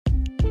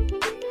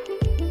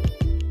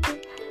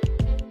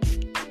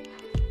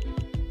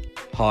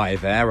Hi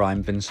there,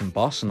 I'm Vincent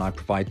Boss and I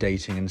provide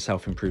dating and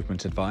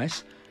self-improvement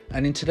advice.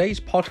 And in today's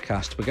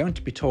podcast, we're going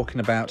to be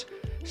talking about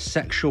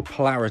sexual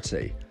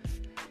polarity.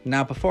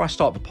 Now, before I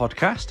start the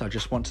podcast, I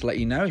just want to let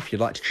you know if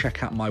you'd like to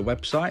check out my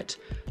website,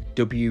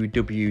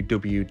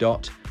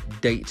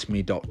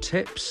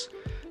 www.dateme.tips,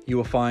 you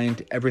will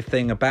find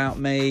everything about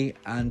me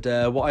and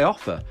what I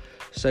offer.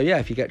 So yeah,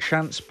 if you get a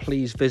chance,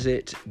 please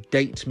visit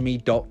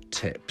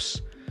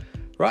dateme.tips.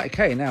 Right,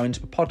 okay, now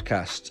into the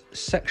podcast,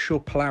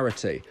 sexual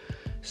polarity.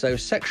 So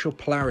sexual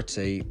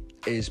polarity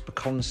is the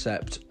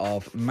concept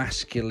of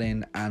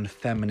masculine and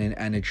feminine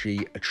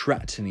energy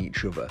attracting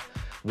each other,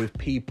 with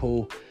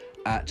people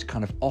at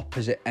kind of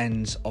opposite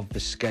ends of the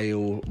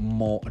scale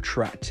more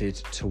attracted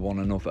to one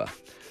another.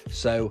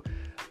 So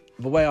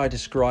the way I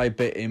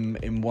describe it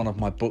in one of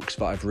my books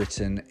that I've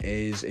written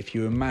is if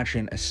you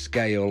imagine a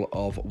scale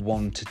of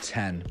 1 to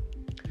 10,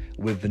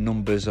 with the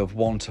numbers of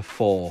 1 to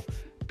 4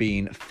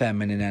 being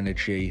feminine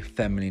energy,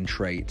 feminine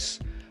traits,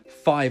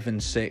 5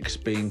 and 6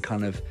 being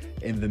kind of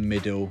in the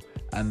middle,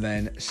 and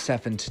then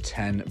 7 to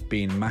 10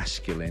 being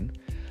masculine,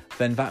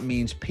 then that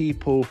means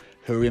people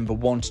who are in the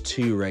 1 to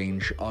 2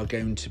 range are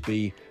going to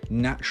be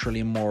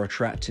naturally more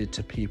attracted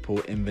to people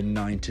in the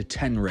 9 to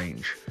 10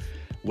 range.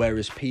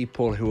 Whereas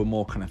people who are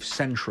more kind of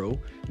central,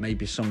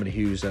 maybe somebody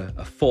who's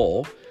a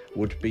 4,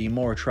 would be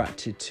more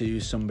attracted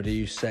to somebody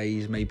who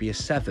says maybe a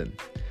 7.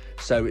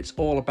 So it's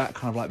all about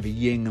kind of like the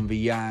yin and the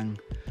yang,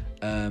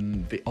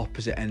 the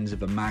opposite ends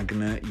of a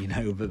magnet,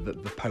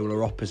 the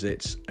polar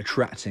opposites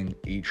attracting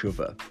each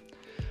other.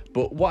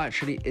 But what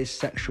actually is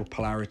sexual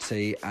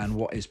polarity and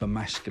what is the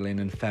masculine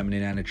and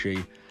feminine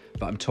energy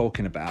that I'm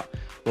talking about?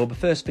 Well, the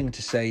first thing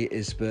to say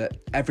is that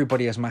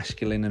everybody has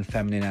masculine and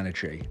feminine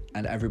energy,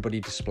 and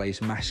everybody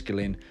displays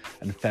masculine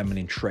and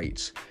feminine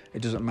traits.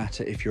 It doesn't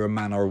matter if you're a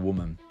man or a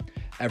woman.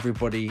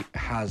 Everybody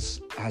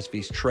has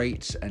these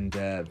traits and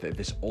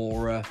this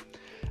aura,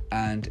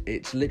 and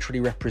it's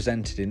literally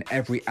represented in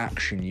every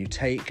action you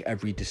take,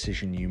 every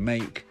decision you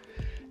make,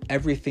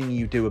 everything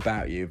you do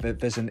about you.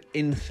 There's an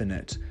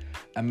infinite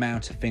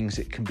amount of things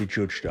it can be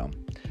judged on.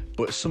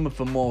 But some of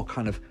the more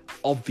kind of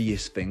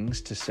obvious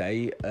things to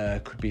say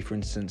could be, for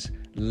instance,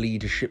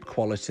 leadership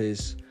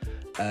qualities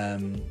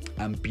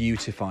and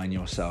beautifying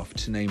yourself,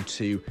 to name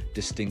 2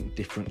 distinct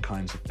different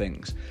kinds of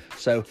things.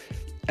 So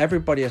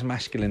everybody has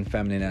masculine,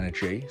 feminine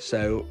energy.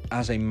 So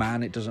as a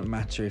man, it doesn't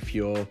matter if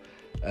you're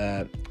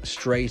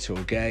straight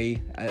or gay,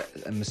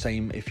 and the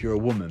same if you're a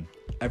woman.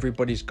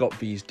 Everybody's got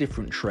these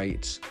different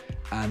traits,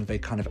 and they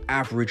kind of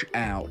average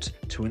out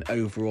to an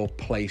overall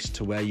place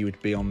to where you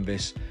would be on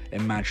this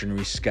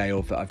imaginary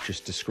scale that I've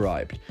just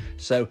described.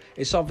 So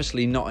it's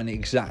obviously not an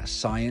exact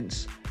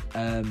science.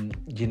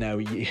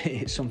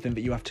 It's something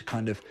that you have to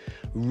kind of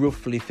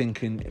roughly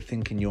think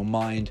in your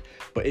mind.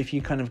 But if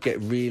you kind of get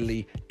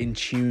really in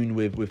tune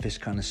with this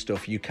kind of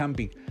stuff, you can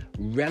be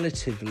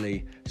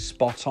relatively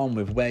spot on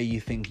with where you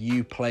think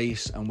you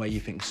place and where you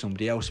think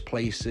somebody else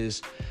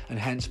places, and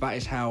hence that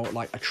is how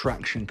like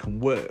attraction can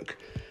work.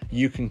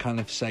 You can kind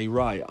of say,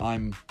 right,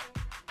 I'm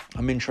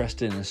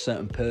interested in a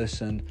certain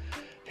person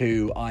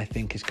who I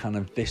think is kind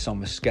of this on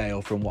the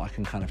scale from what I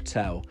can kind of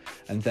tell,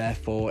 and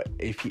therefore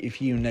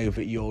if you know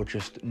that you're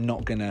just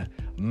not gonna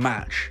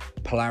match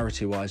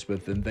polarity wise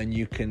with them, then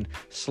you can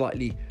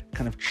slightly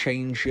kind of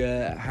change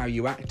how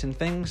you act and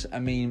things. I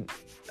mean,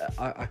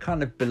 I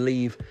kind of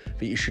believe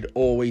that you should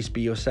always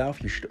be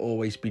yourself, you should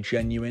always be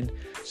genuine.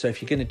 So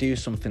if you're going to do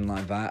something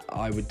like that,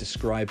 I would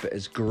describe it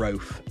as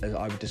growth.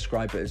 I would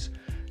describe it as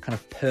kind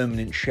of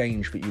permanent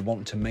change that you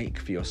want to make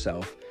for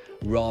yourself,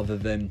 rather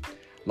than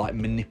like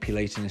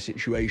manipulating a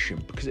situation.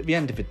 Because at the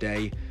end of the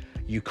day,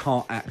 you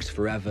can't act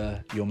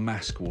forever, your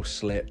mask will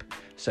slip.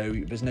 So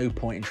there's no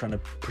point in trying to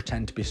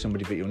pretend to be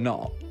somebody that you're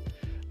not.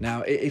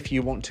 Now, if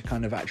you want to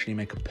kind of actually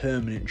make a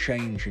permanent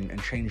change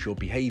and change your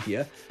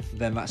behaviour,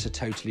 then that's a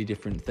totally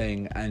different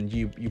thing, and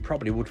you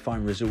probably would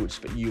find results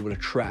that you will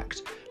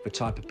attract the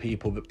type of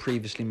people that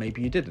previously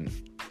maybe you didn't.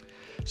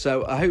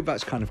 So I hope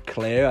that's kind of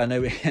clear. I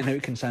know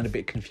it can sound a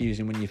bit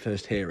confusing when you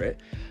first hear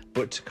it,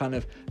 but to kind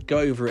of go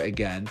over it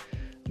again,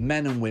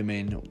 men and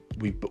women,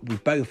 we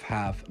both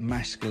have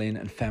masculine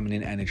and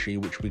feminine energy,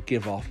 which we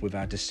give off with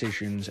our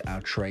decisions, our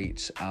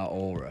traits, our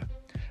aura.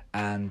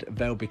 And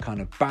they'll be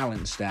kind of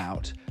balanced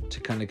out to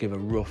kind of give a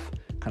rough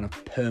kind of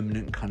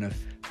permanent kind of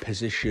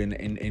position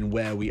in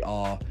where we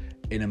are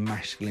in a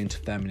masculine to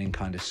feminine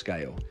kind of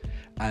scale.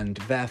 And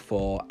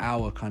therefore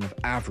our kind of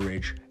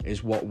average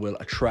is what will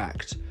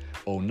attract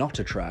or not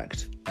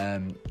attract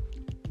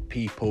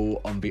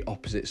people on the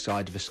opposite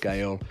side of the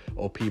scale,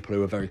 or people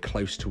who are very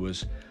close to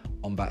us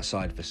on that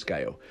side of the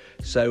scale.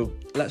 So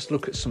let's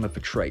look at some of the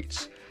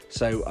traits.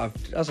 So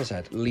as I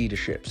said,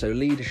 leadership. So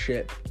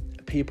leadership,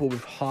 people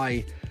with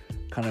high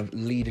kind of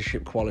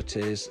leadership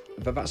qualities,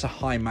 but that's a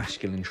high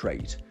masculine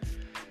trait.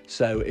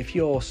 So if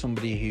you're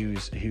somebody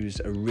who's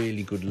a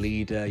really good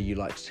leader, you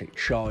like to take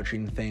charge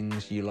in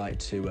things, you like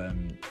to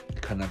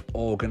kind of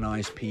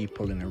organize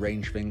people and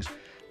arrange things,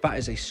 that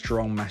is a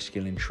strong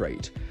masculine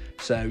trait.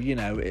 So,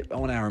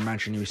 on our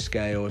imaginary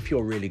scale, if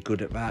you're really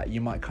good at that,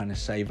 you might kind of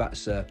say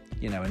that's a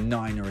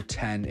 9 or a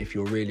 10 if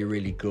you're really,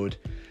 really good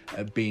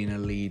at being a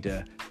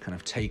leader, kind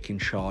of taking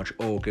charge,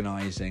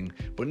 organising,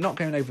 but not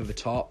going over the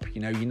top.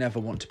 You never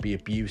want to be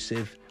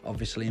abusive,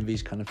 obviously, in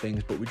these kind of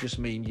things, but we just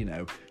mean,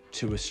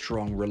 to a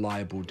strong,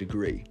 reliable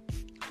degree.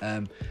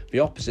 The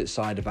opposite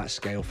side of that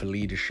scale for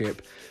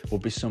leadership will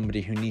be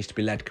somebody who needs to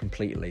be led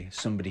completely,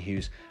 somebody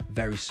who's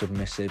very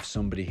submissive,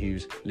 somebody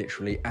who's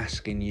literally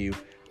asking you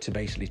to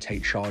basically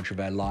take charge of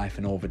their life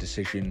and all the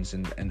decisions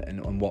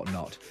and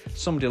whatnot.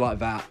 Somebody like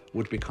that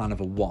would be kind of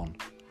a 1.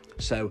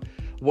 So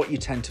what you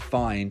tend to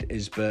find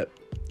is that,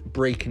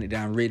 breaking it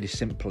down really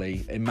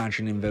simply,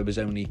 imagining there was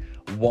only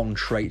one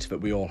trait that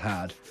we all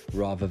had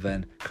rather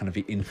than kind of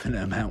the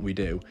infinite amount we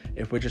do.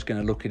 If we're just going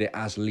to look at it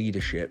as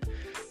leadership,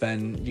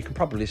 then you can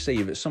probably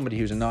see that somebody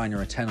who's a 9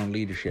 or a 10 on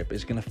leadership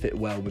is going to fit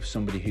well with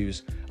somebody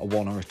who's a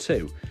 1 or a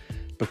 2,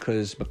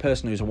 because the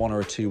person who's a 1 or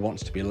a 2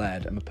 wants to be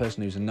led and the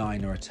person who's a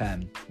 9 or a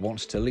 10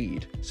 wants to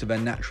lead, so they're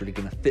naturally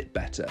going to fit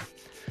better.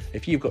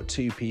 If you've got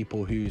 2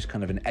 people who's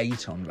kind of an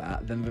 8 on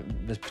that, then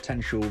there's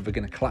potential they're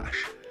going to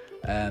clash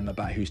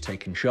about who's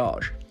taking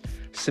charge.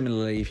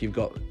 Similarly, if you've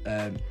got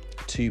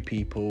 2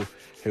 people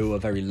who are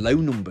very low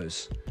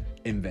numbers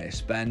in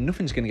this, then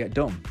nothing's going to get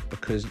done,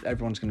 because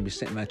everyone's going to be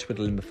sitting there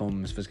twiddling the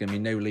thumbs. There's going to be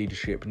no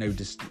leadership, no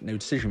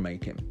decision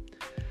making.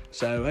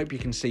 So I hope you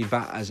can see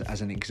that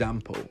as an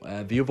example.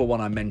 The other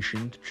one I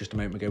mentioned just a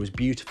moment ago was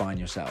beautifying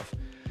yourself.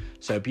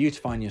 So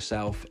beautifying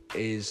yourself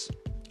is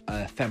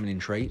a feminine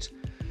trait.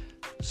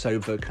 So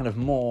the kind of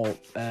more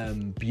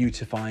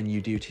beautifying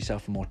you do to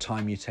yourself, the more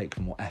time you take,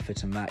 the more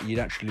effort and that, you'd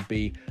actually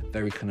be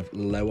very kind of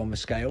low on the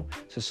scale.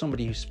 So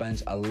somebody who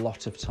spends a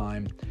lot of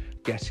time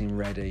getting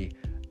ready,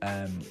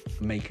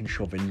 making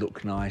sure they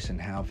look nice and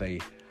how they,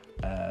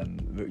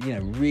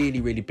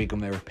 really, really big on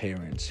their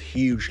appearance,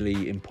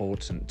 hugely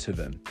important to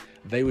them,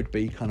 they would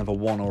be kind of a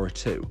 1 or a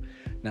 2.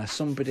 Now,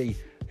 somebody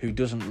who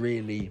doesn't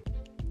really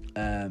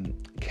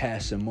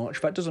care so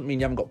much, that doesn't mean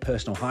you haven't got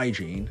personal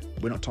hygiene.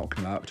 We're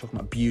talking about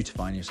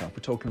beautifying yourself.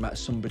 We're talking about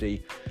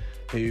somebody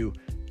who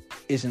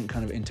isn't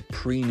kind of into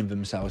preening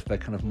themselves. They're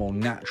kind of more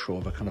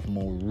natural, they're kind of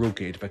more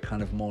rugged, they're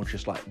kind of more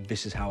just like,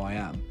 this is how I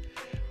am.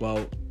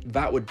 Well,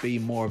 that would be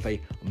more of a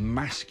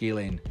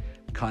masculine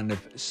kind of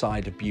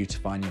side of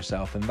beautifying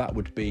yourself, and that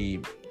would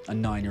be a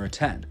 9 or a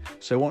 10.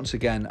 So once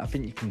again, I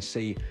think you can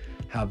see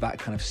how that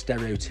kind of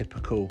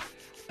stereotypical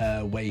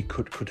way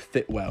could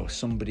fit well.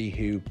 Somebody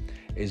who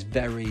is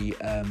very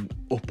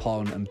up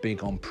on and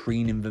big on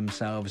preening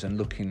themselves and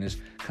looking as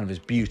kind of as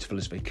beautiful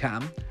as they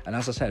can. And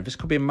as I said, this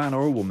could be a man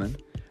or a woman,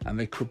 and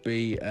they could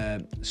be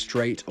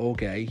straight or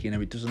gay.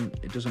 It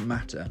doesn't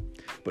matter.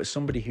 But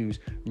somebody who's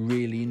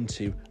really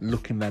into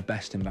looking their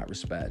best in that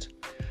respect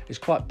is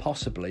quite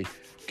possibly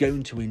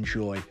going to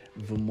enjoy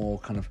the more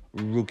kind of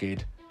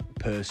rugged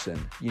person.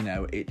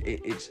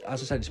 It's,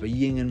 as I said, it's the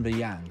yin and the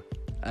yang.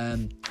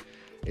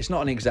 It's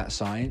not an exact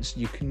science.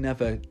 You can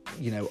never,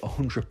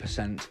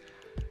 100%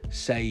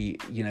 say,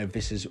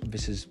 this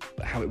is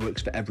how it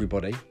works for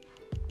everybody.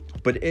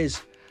 But it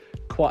is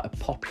quite a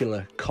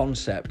popular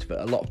concept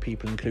that a lot of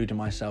people, including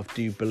myself,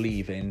 do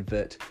believe in,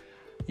 that,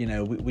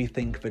 we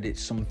think that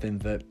it's something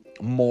that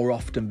more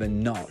often than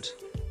not,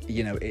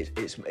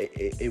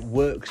 it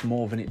works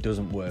more than it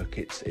doesn't work.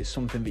 It's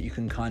something that you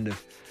can kind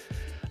of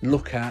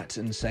look at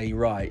and say,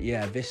 right,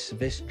 yeah,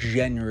 this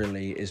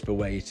generally is the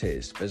way it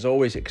is. There's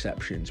always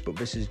exceptions, but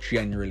this is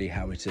generally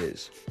how it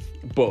is.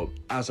 But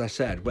as I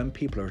said, when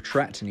people are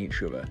attracting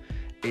each other,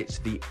 it's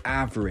the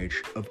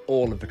average of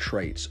all of the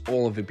traits,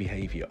 all of the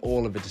behavior,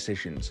 all of the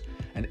decisions,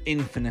 an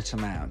infinite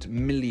amount,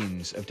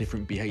 millions of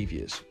different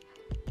behaviors.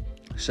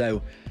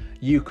 So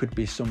you could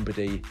be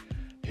somebody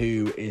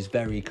who is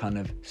very kind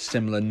of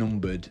similar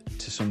numbered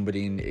to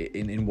somebody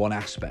in one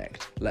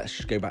aspect. Let's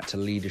just go back to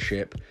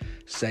leadership.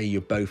 Say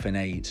you're both an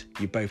 8,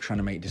 you're both trying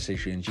to make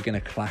decisions, you're going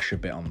to clash a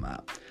bit on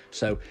that.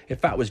 So if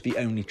that was the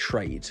only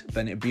trait,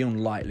 then it'd be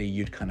unlikely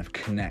you'd kind of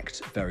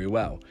connect very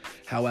well.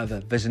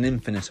 However, there's an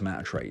infinite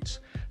amount of traits.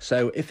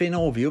 So if in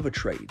all the other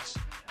traits,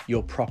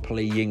 you're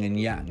properly yin and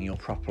yang, you're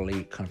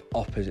properly kind of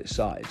opposite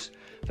sides,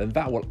 then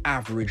that will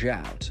average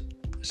out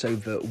so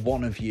that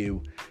one of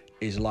you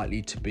is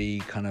likely to be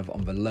kind of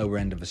on the lower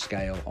end of the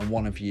scale, and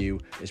one of you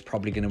is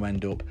probably going to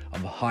end up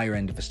on the higher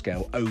end of the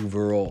scale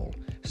overall.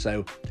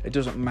 So it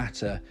doesn't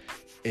matter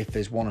if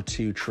there's 1 or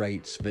 2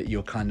 traits that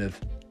you're kind of,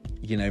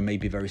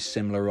 maybe very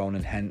similar on,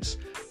 and hence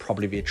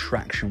probably the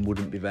attraction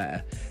wouldn't be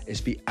there. It's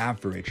the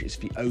average, it's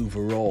the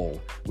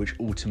overall which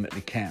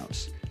ultimately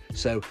counts.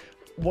 So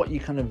what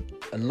you kind of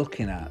are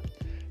looking at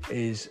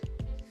is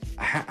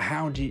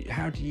how do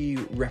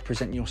you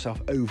represent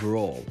yourself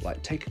overall?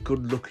 Like, take a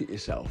good look at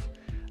yourself.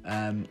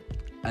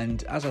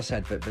 And as I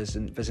said, that there's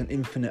an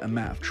infinite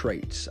amount of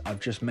traits. I've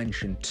just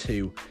mentioned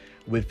 2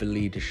 with the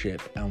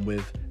leadership and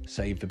with,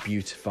 say, the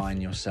beautifying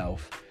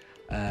yourself.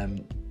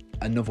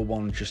 Another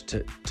one just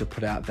to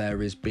put out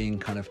there is being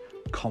kind of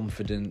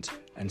confident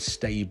and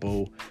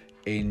stable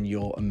in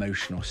your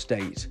emotional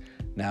state.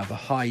 Now, the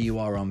higher you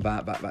are on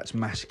that's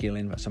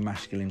masculine, that's a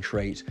masculine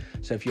trait.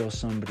 So if you're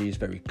somebody who's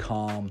very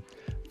calm,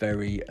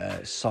 very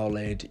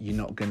solid, you're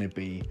not going to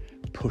be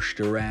pushed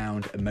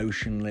around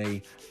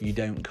emotionally, you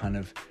don't kind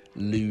of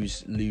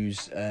lose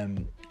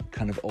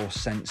kind of all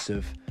sense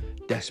of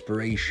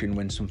desperation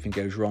when something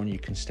goes wrong, you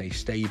can stay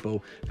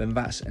stable, then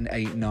that's an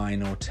 8,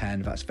 9 or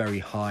 10. That's very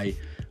high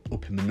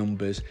up in the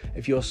numbers.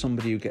 If you're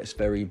somebody who gets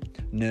very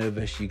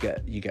nervous, you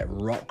get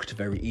rocked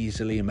very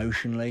easily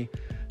emotionally,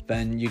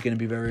 then you're going to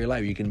be very low.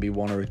 You're going to be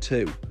 1 or a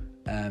 2.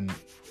 And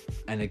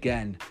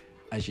again,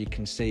 as you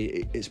can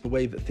see, it's the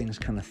way that things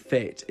kind of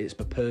fit. It's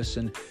the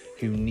person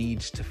who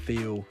needs to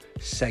feel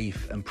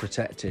safe and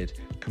protected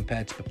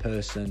compared to the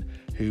person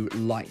who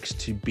likes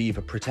to be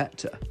the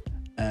protector.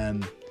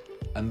 And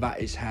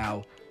that is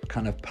how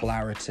kind of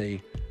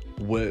polarity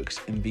works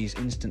in these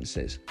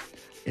instances.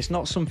 It's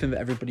not something that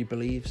everybody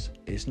believes.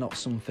 It's not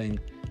something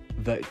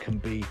that can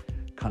be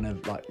kind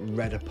of like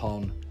read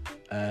upon,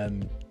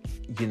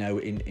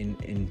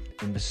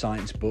 in the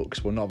science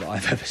books. Well, not that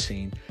I've ever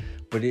seen,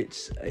 but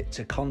it's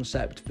a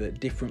concept that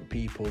different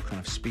people kind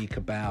of speak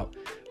about,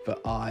 that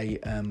I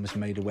was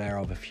made aware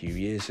of a few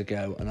years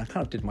ago, and I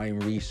kind of did my own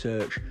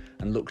research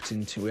and looked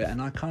into it,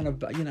 and I kind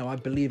of, I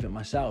believe it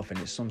myself, and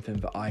it's something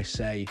that I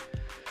say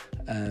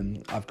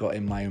I've got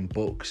in my own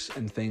books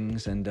and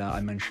things, and I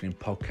mention in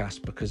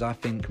podcasts, because I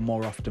think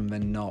more often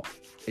than not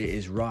it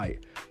is right.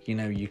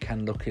 You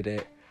can look at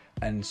it,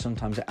 and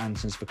sometimes it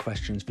answers the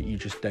questions that you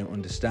just don't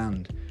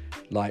understand.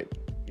 Like,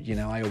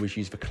 I always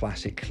use the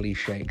classic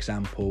cliche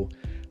example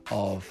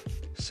of,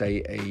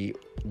 say, a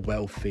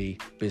wealthy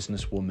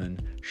businesswoman.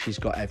 She's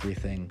got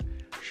everything.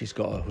 She's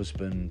got a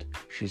husband.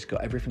 She's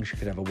got everything she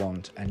could ever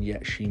want, and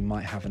yet she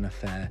might have an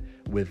affair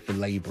with the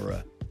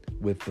labourer,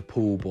 with the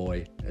pool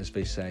boy, as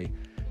they say.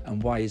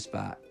 And why is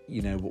that?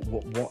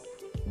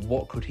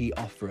 What could he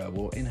offer her?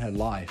 Well, in her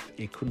life,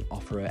 he couldn't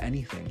offer her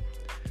anything.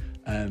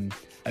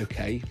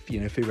 Okay,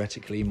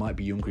 theoretically, he might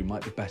be younger, he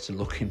might be better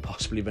looking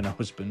possibly than a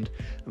husband,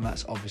 and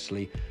that's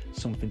obviously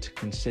something to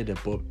consider,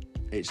 but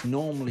it's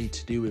normally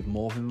to do with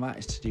more than that.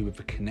 It's to do with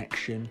the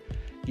connection.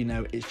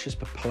 It's just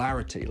the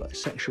polarity, like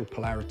sexual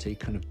polarity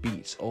kind of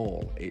beats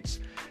all. It's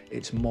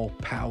more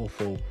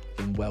powerful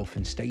than wealth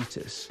and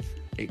status.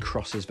 It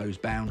crosses those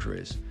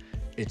boundaries.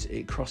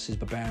 It crosses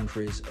the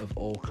boundaries of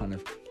all kind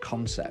of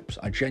concepts.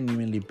 I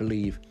genuinely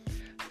believe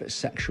that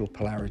sexual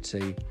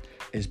polarity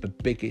is the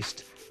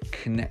biggest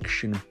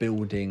connection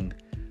building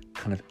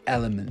kind of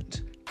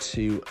element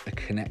to a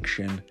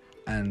connection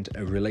and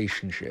a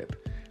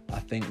relationship. I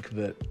think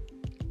that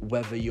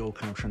whether you're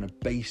kind of trying to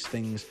base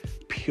things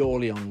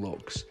purely on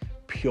looks,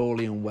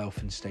 purely on wealth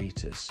and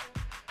status,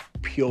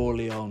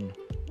 purely on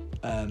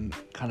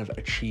kind of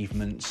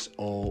achievements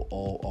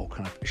or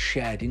kind of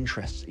shared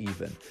interests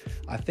even,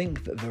 I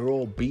think that they're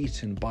all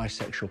beaten by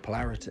sexual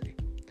polarity.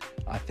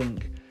 I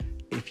think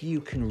if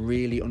you can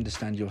really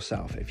understand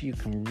yourself, if you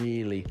can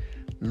really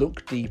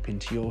look deep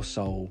into your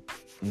soul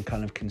and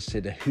kind of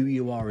consider who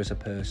you are as a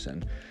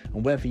person,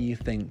 and whether you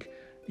think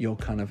you're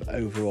kind of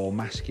overall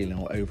masculine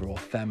or overall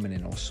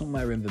feminine or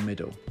somewhere in the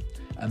middle,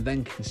 and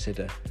then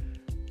consider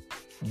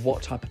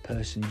what type of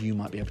person you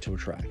might be able to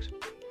attract.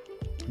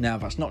 Now,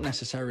 that's not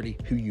necessarily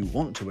who you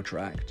want to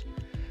attract,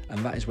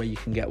 and that is where you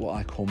can get what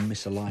I call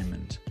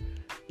misalignment,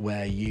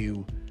 where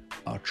you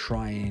are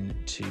trying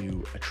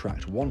to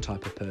attract one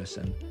type of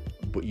person,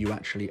 but you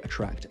actually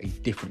attract a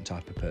different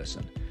type of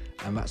person.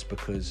 And that's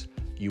because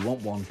you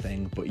want one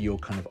thing, but you're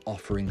kind of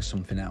offering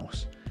something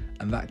else.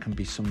 And that can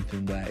be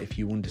something where, if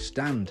you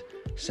understand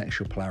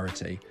sexual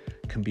polarity,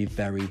 can be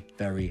very,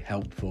 very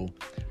helpful,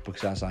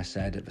 because as I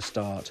said at the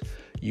start,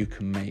 you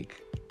can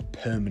make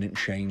permanent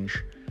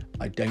change.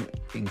 I don't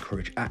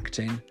encourage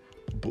acting,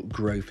 but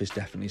growth is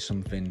definitely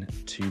something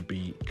to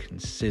be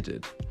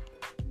considered.